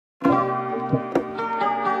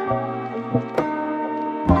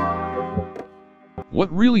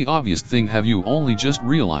What really obvious thing have you only just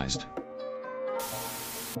realized?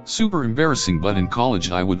 Super embarrassing, but in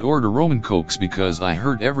college I would order Roman Cokes because I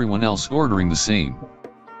heard everyone else ordering the same.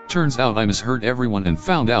 Turns out I misheard everyone and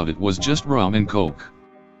found out it was just rum and Coke.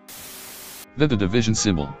 That the division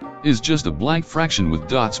symbol is just a blank fraction with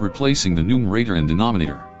dots replacing the numerator and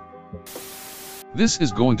denominator. This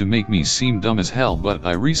is going to make me seem dumb as hell, but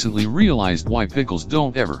I recently realized why pickles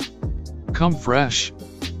don't ever come fresh.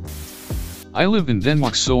 I live in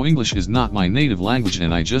Denmark, so English is not my native language,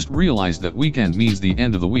 and I just realized that weekend means the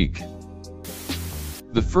end of the week.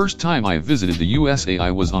 The first time I visited the USA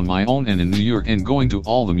I was on my own and in New York and going to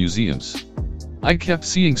all the museums. I kept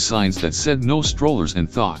seeing signs that said no strollers and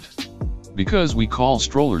thought, because we call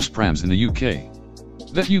strollers prams in the UK,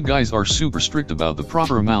 that you guys are super strict about the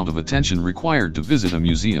proper amount of attention required to visit a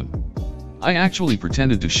museum. I actually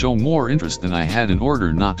pretended to show more interest than I had in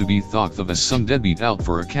order not to be thought of as some deadbeat out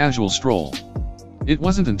for a casual stroll. It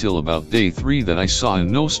wasn't until about day 3 that I saw a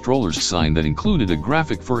no strollers sign that included a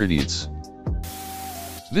graphic for idiots.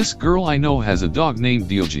 This girl I know has a dog named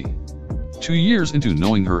Diogi. 2 years into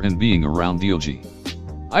knowing her and being around Diogi,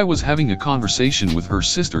 I was having a conversation with her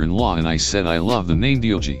sister-in-law and I said I love the name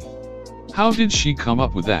Diogi. How did she come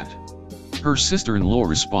up with that? Her sister-in-law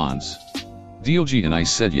responds, Diogi, and I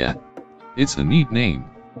said yeah, it's a neat name.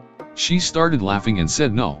 She started laughing and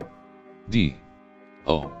said no. D-O-G.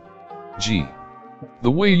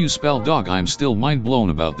 The way you spell dog, I'm still mind blown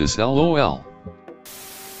about this, LOL.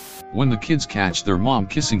 When the kids catch their mom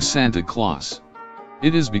kissing Santa Claus,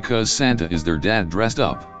 it is because Santa is their dad dressed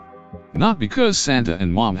up. Not because Santa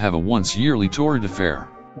and mom have a once-yearly torrid affair.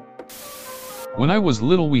 When I was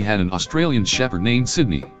little we had an Australian shepherd named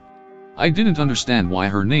Sydney. I didn't understand why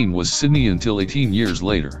her name was Sydney until 18 years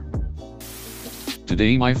later.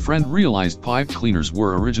 Today my friend realized pipe cleaners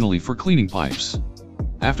were originally for cleaning pipes,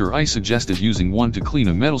 after I suggested using one to clean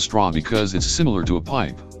a metal straw because it's similar to a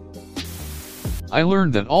pipe. I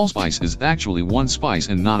learned that allspice is actually one spice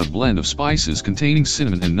and not a blend of spices containing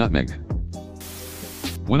cinnamon and nutmeg.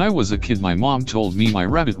 When I was a kid my mom told me my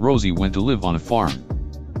rabbit Rosie went to live on a farm.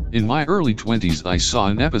 In my early 20s I saw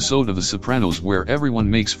an episode of The Sopranos where everyone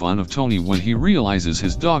makes fun of Tony when he realizes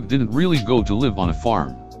his dog didn't really go to live on a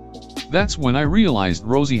farm. That's when I realized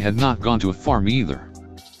Rosie had not gone to a farm either.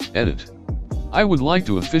 Edit. I would like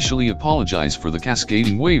to officially apologize for the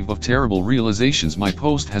cascading wave of terrible realizations my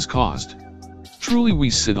post has caused. Truly we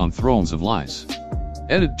sit on thrones of lies.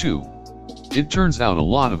 Edit 2. It turns out a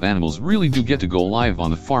lot of animals really do get to go live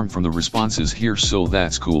on the farm from the responses here, so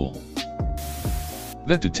that's cool.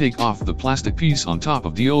 That to take off the plastic piece on top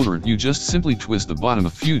of deodorant you just simply twist the bottom a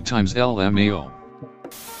few times, LMAO.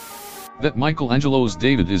 That Michelangelo's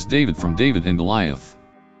David is David from David and Goliath.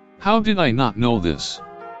 How did I not know this?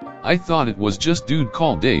 I thought it was just dude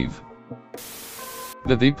called Dave.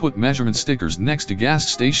 That they put measurement stickers next to gas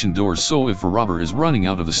station doors so if a robber is running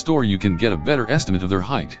out of the store you can get a better estimate of their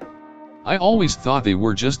height. I always thought they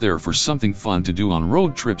were just there for something fun to do on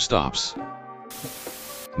road trip stops.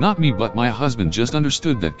 Not me, but my husband just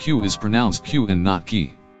understood that Q is pronounced Q and not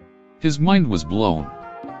key. His mind was blown.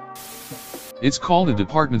 It's called a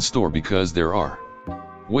department store because there are,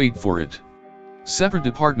 wait for it, separate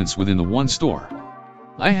departments within the one store.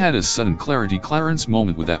 I had a sudden Clarence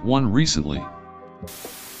moment with that one recently.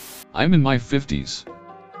 I'm in my 50s.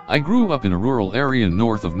 I grew up in a rural area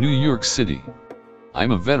north of New York City.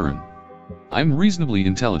 I'm a veteran. I'm reasonably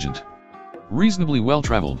intelligent. Reasonably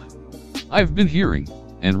well-traveled. I've been hearing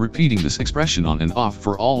and repeating this expression on and off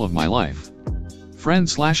for all of my life.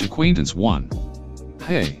 Friend/acquaintance 1.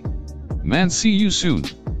 Hey. Man, see you soon.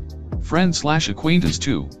 Friend/acquaintance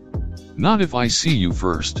 2. Not if I see you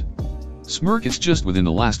first. Smirk. It's just within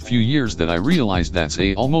the last few years that I realized that's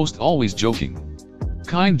a almost always joking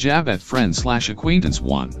kind jab at friend/acquaintance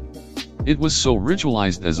 1. It was so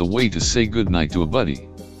ritualized as a way to say goodnight to a buddy,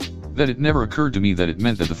 that it never occurred to me that it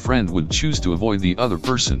meant that the friend would choose to avoid the other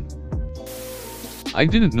person. I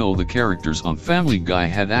didn't know the characters on Family Guy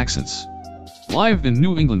had accents. Live in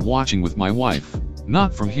New England watching with my wife,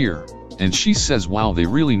 not from here, and she says wow, they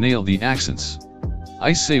really nailed the accents.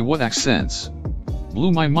 I say what accents?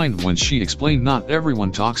 Blew my mind when she explained not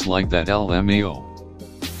everyone talks like that, LMAO.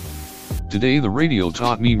 Today the radio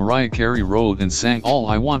taught me Mariah Carey wrote and sang All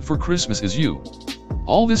I Want for Christmas Is You.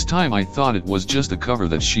 All this time I thought it was just a cover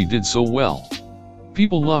that she did so well.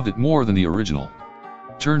 People loved it more than the original.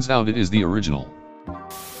 Turns out it is the original.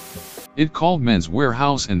 It called Men's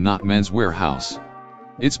Warehouse and not Men's Warehouse.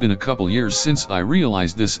 It's been a couple years since I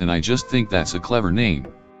realized this and I just think that's a clever name.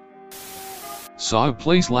 Saw a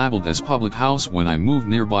place labeled as Public House when I moved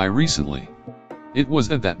nearby recently. It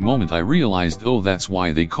was at that moment I realized, oh, that's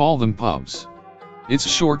why they call them pubs. It's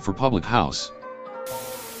short for public house.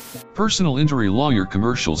 Personal injury lawyer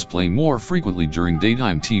commercials play more frequently during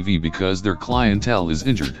daytime TV because their clientele is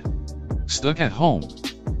injured, stuck at home,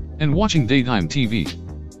 and watching daytime TV.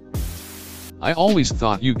 I always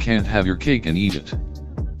thought you can't have your cake and eat it.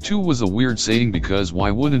 Too was a weird saying because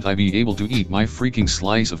why wouldn't I be able to eat my freaking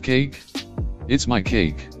slice of cake? It's my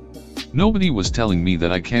cake. Nobody was telling me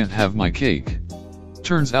that I can't have my cake.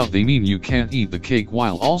 Turns out they mean you can't eat the cake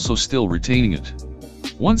while also still retaining it.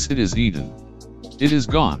 Once it is eaten, it is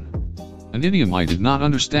gone. An idiom I did not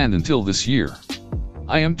understand until this year.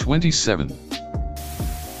 I am 27.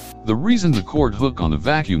 The reason the cord hook on a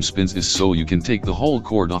vacuum spins is so you can take the whole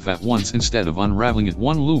cord off at once instead of unraveling it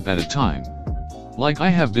one loop at a time, like I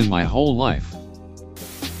have been my whole life.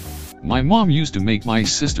 My mom used to make my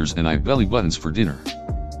sisters and I belly buttons for dinner.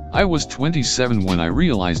 I was 27 when I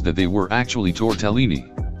realized that they were actually tortellini.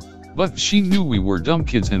 But she knew we were dumb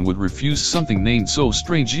kids and would refuse something named so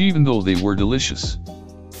strange even though they were delicious.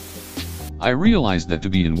 I realized that to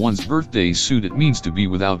be in one's birthday suit it means to be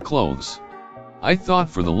without clothes. I thought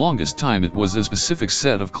for the longest time it was a specific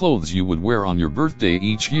set of clothes you would wear on your birthday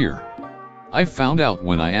each year. I found out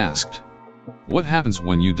when I asked, what happens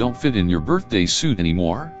when you don't fit in your birthday suit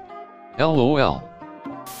anymore? LOL.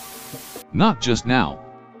 Not just now.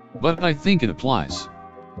 But I think it applies.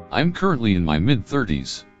 I'm currently in my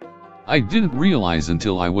mid-30s. I didn't realize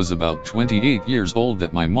until I was about 28 years old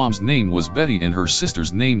that my mom's name was Betty and her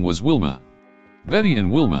sister's name was Wilma. Betty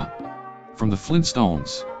and Wilma. From the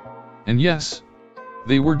Flintstones. And yes,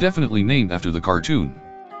 they were definitely named after the cartoon.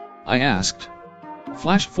 I asked.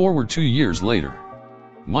 Flash forward 2 years later.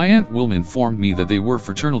 My Aunt Wilma informed me that they were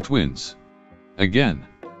fraternal twins. Again.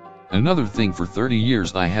 Another thing for 30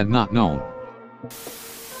 years I had not known.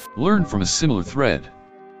 Learned from a similar thread.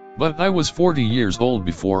 But I was 40 years old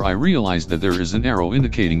before I realized that there is an arrow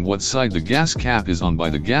indicating what side the gas cap is on by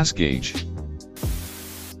the gas gauge.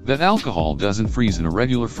 That alcohol doesn't freeze in a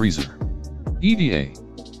regular freezer. EDA.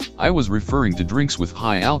 I was referring to drinks with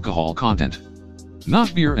high alcohol content,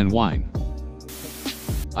 not beer and wine.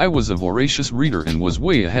 I was a voracious reader and was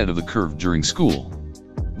way ahead of the curve during school,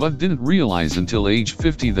 but didn't realize until age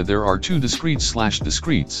 50 that there are two discretes.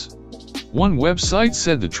 One website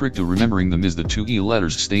said the trick to remembering them is the two E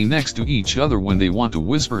letters stay next to each other when they want to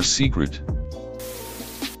whisper a secret.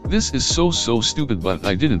 This is so stupid, but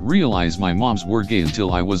I didn't realize my moms were gay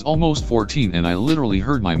until I was almost 14 and I literally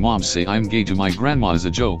heard my mom say I'm gay to my grandma as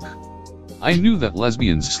a joke. I knew that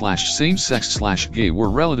lesbians / same-sex / gay were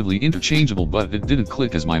relatively interchangeable, but it didn't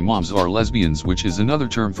click as my moms are lesbians, which is another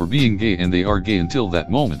term for being gay, and they are gay until that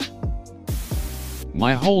moment.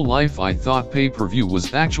 My whole life I thought pay-per-view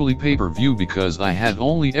was actually pay-per-view because I had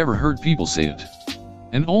only ever heard people say it,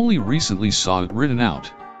 and only recently saw it written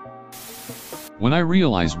out. When I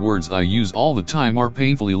realize words I use all the time are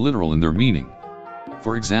painfully literal in their meaning.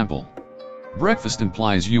 For example, breakfast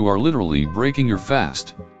implies you are literally breaking your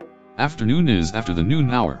fast. Afternoon is after the noon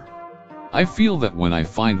hour. I feel that when I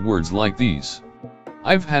find words like these,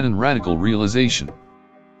 I've had an radical realization.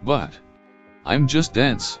 But I'm just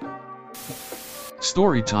dense.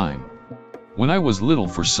 Story time. When I was little,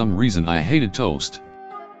 for some reason I hated toast.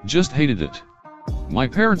 Just hated it. My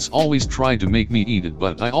parents always tried to make me eat it,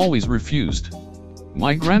 but I always refused.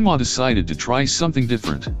 My grandma decided to try something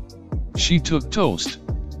different. She took toast,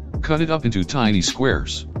 cut it up into tiny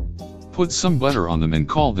squares, put some butter on them and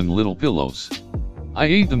called them little pillows. I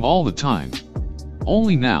ate them all the time.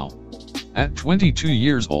 Only now, at 22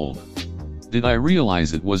 years old, did I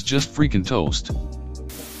realize it was just freaking toast.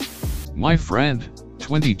 My friend,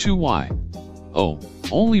 22Y. Oh,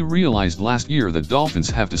 only realized last year that dolphins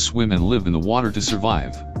have to swim and live in the water to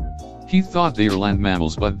survive. He thought they are land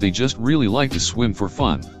mammals, but they just really like to swim for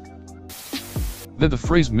fun. That the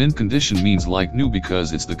phrase mint condition means like new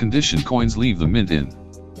because it's the condition coins leave the mint in.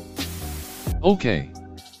 Okay.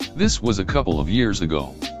 This was a couple of years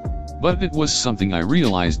ago. But it was something I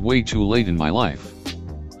realized way too late in my life.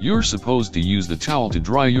 You're supposed to use the towel to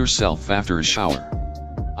dry yourself after a shower.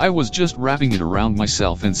 I was just wrapping it around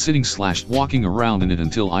myself and sitting / walking around in it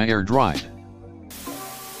until I air dried.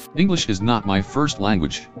 English is not my first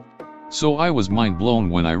language. So I was mind blown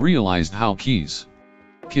when I realized how keys,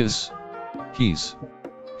 kiss, he's,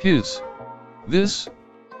 his, this,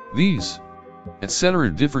 these, etc.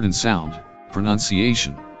 differed in sound,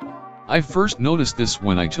 pronunciation. I first noticed this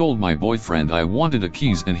when I told my boyfriend I wanted a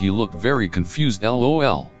keys and he looked very confused,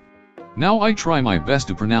 LOL. Now I try my best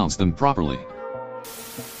to pronounce them properly.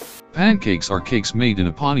 Pancakes are cakes made in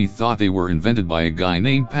a pan. He thought they were invented by a guy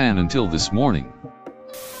named Pan until this morning.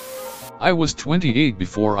 I was 28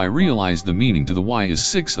 before I realized the meaning to the why is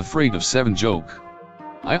 6 afraid of 7 joke.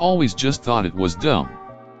 I always just thought it was dumb.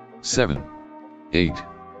 7, 8,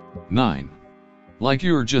 9. Like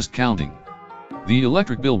you're just counting. The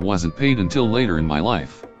electric bill wasn't paid until later in my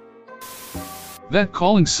life. That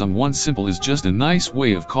calling someone simple is just a nice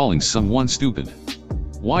way of calling someone stupid.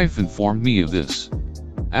 Wife informed me of this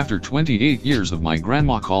after 28 years of my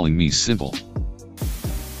grandma calling me simple.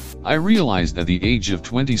 I realized at the age of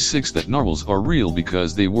 26 that narwhals are real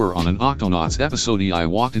because they were on an Octonauts episode. I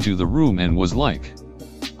walked into the room and was like,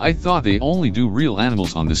 I thought they only do real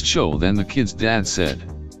animals on this show. Then the kid's dad said,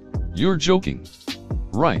 "You're joking,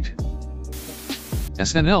 right?"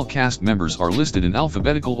 SNL cast members are listed in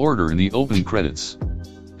alphabetical order in the opening credits.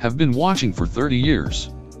 Have been watching for 30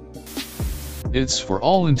 years. It's for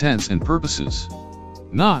all intents and purposes.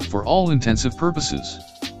 Not for all intensive purposes.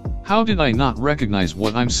 How did I not recognize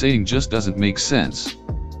what I'm saying? Just doesn't make sense.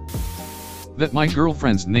 That my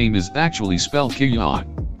girlfriend's name is actually spelled Kia.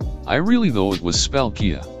 I really thought it was spelled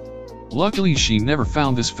Kia. Luckily she never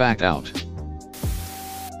found this fact out.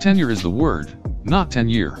 Tenure is the word, not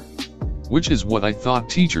tenure. Which is what I thought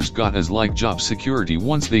teachers got as like job security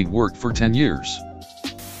once they'd worked for 10 years.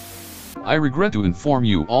 I regret to inform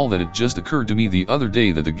you all that it just occurred to me the other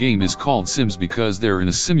day that the game is called Sims because they're in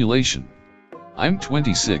a simulation. I'm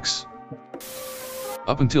 26.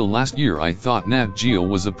 Up until last year I thought Nat Geo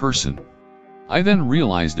was a person. I then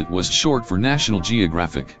realized it was short for National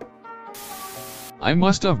Geographic. I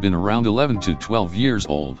must have been around 11 to 12 years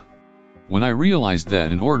old when I realized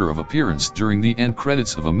that an order of appearance during the end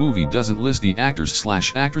credits of a movie doesn't list the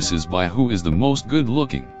actors/actresses by who is the most good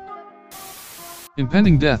looking.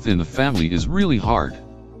 Impending death in the family is really hard.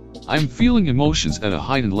 I'm feeling emotions at a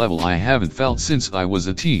heightened level I haven't felt since I was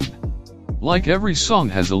a teen. Like every song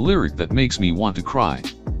has a lyric that makes me want to cry.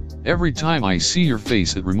 Every time I see your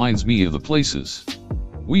face it reminds me of the places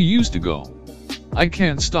we used to go. I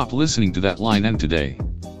can't stop listening to that line and today,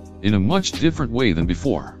 in a much different way than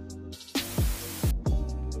before.